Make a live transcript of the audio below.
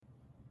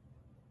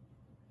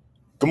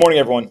Good morning,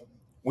 everyone.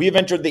 We have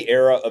entered the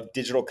era of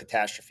digital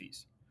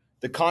catastrophes.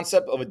 The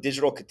concept of a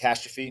digital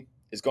catastrophe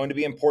is going to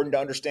be important to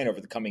understand over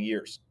the coming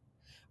years.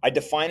 I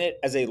define it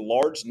as a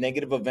large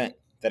negative event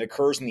that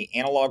occurs in the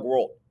analog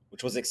world,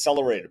 which was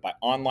accelerated by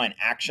online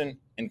action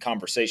and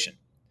conversation.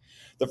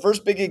 The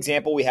first big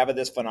example we have of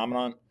this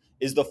phenomenon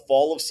is the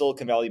fall of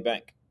Silicon Valley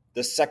Bank,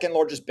 the second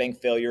largest bank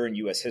failure in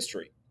U.S.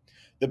 history.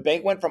 The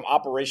bank went from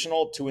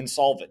operational to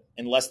insolvent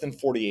in less than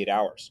 48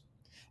 hours.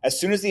 As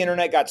soon as the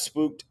internet got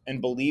spooked and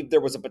believed there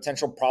was a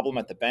potential problem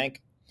at the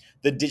bank,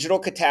 the digital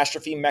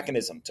catastrophe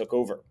mechanism took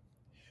over.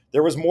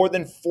 There was more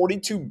than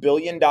 $42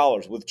 billion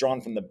withdrawn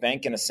from the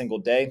bank in a single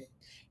day,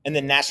 and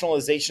the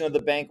nationalization of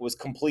the bank was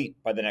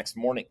complete by the next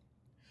morning.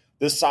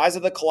 The size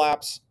of the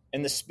collapse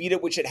and the speed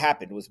at which it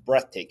happened was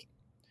breathtaking.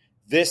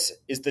 This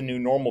is the new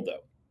normal,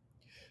 though.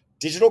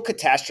 Digital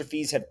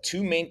catastrophes have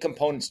two main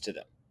components to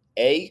them: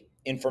 A,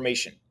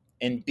 information,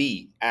 and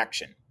B,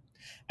 action.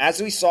 As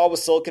we saw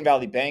with Silicon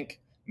Valley Bank,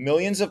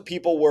 millions of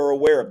people were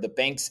aware of the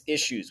bank's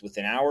issues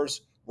within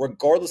hours,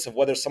 regardless of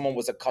whether someone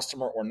was a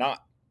customer or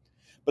not.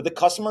 But the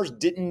customers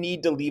didn't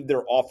need to leave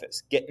their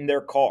office, get in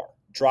their car,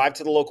 drive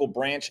to the local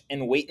branch,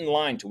 and wait in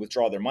line to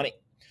withdraw their money.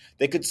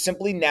 They could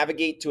simply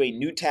navigate to a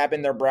new tab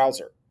in their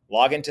browser,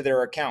 log into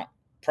their account,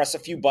 press a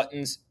few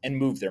buttons, and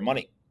move their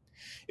money.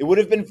 It would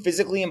have been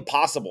physically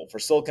impossible for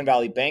Silicon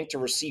Valley Bank to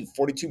receive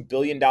 $42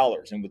 billion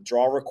in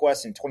withdrawal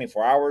requests in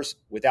 24 hours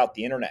without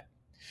the internet.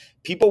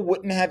 People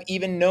wouldn't have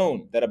even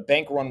known that a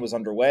bank run was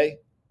underway,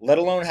 let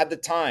alone had the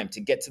time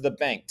to get to the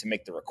bank to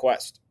make the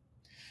request.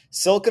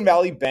 Silicon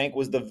Valley Bank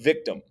was the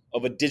victim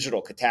of a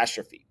digital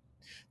catastrophe.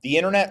 The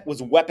internet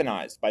was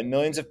weaponized by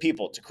millions of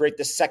people to create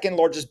the second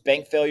largest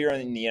bank failure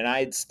in the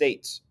United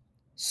States.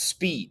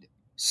 Speed,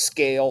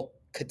 scale,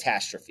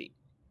 catastrophe.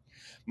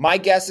 My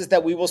guess is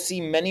that we will see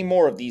many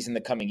more of these in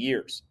the coming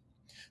years.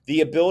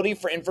 The ability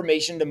for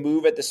information to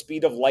move at the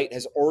speed of light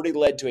has already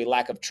led to a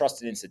lack of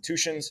trust in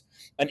institutions,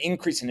 an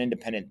increase in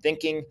independent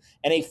thinking,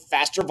 and a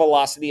faster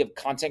velocity of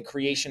content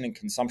creation and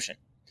consumption.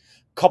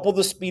 Couple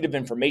the speed of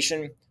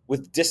information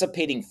with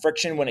dissipating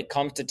friction when it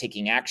comes to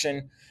taking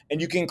action, and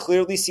you can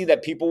clearly see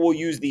that people will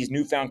use these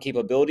newfound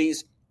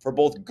capabilities for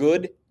both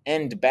good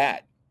and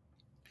bad.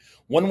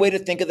 One way to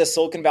think of the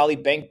Silicon Valley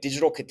Bank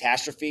digital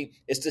catastrophe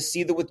is to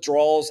see the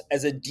withdrawals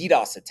as a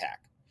DDoS attack.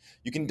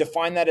 You can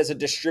define that as a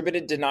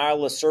distributed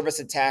denial of service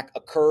attack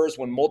occurs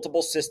when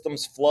multiple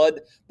systems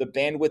flood the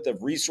bandwidth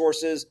of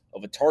resources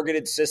of a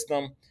targeted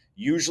system,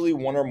 usually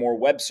one or more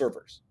web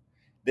servers.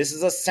 This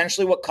is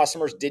essentially what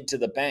customers did to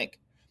the bank.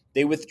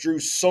 They withdrew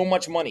so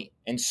much money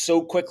and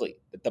so quickly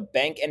that the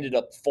bank ended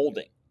up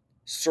folding.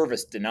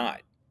 Service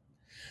denied.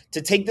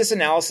 To take this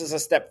analysis a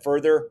step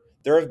further,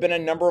 there have been a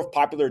number of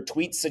popular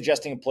tweets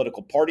suggesting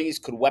political parties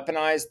could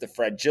weaponize the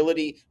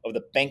fragility of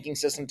the banking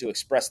system to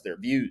express their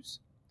views.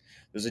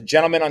 There's a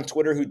gentleman on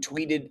Twitter who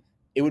tweeted,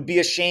 "It would be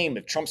a shame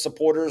if Trump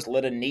supporters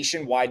led a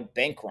nationwide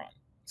bank run."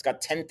 It's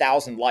got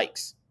 10,000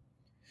 likes.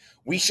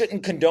 We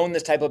shouldn't condone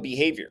this type of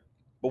behavior,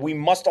 but we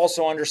must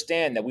also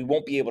understand that we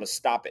won't be able to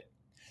stop it.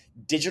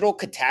 Digital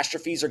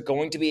catastrophes are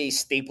going to be a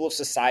staple of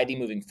society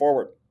moving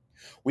forward.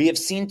 We have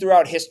seen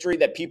throughout history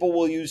that people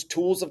will use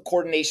tools of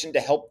coordination to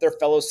help their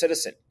fellow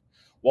citizen,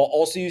 while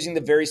also using the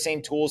very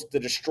same tools to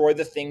destroy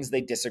the things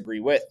they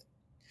disagree with.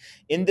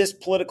 In this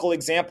political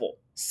example,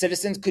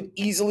 citizens could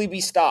easily be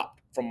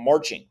stopped from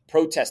marching,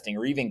 protesting,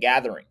 or even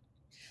gathering.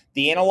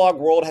 The analog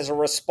world has a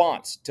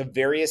response to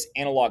various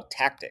analog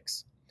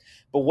tactics.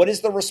 But what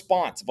is the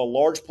response if a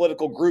large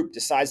political group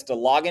decides to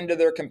log into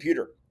their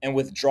computer and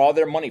withdraw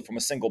their money from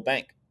a single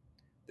bank?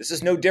 This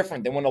is no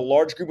different than when a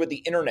large group of the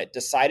internet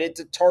decided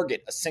to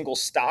target a single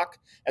stock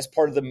as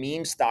part of the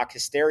meme stock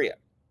hysteria.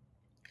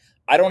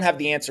 I don't have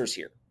the answers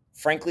here.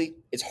 Frankly,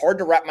 it's hard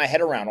to wrap my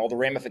head around all the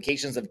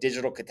ramifications of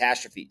digital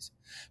catastrophes,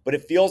 but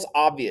it feels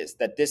obvious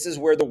that this is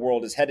where the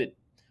world is headed.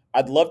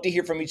 I'd love to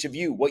hear from each of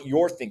you what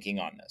you're thinking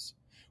on this,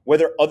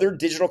 whether other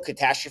digital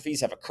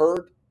catastrophes have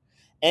occurred,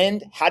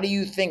 and how do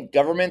you think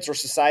governments or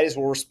societies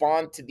will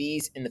respond to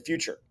these in the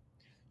future?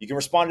 You can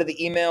respond to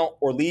the email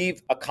or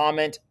leave a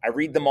comment. I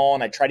read them all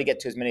and I try to get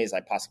to as many as I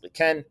possibly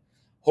can.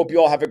 Hope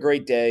you all have a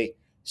great day.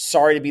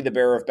 Sorry to be the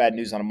bearer of bad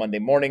news on a Monday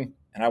morning,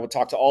 and I will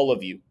talk to all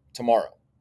of you tomorrow.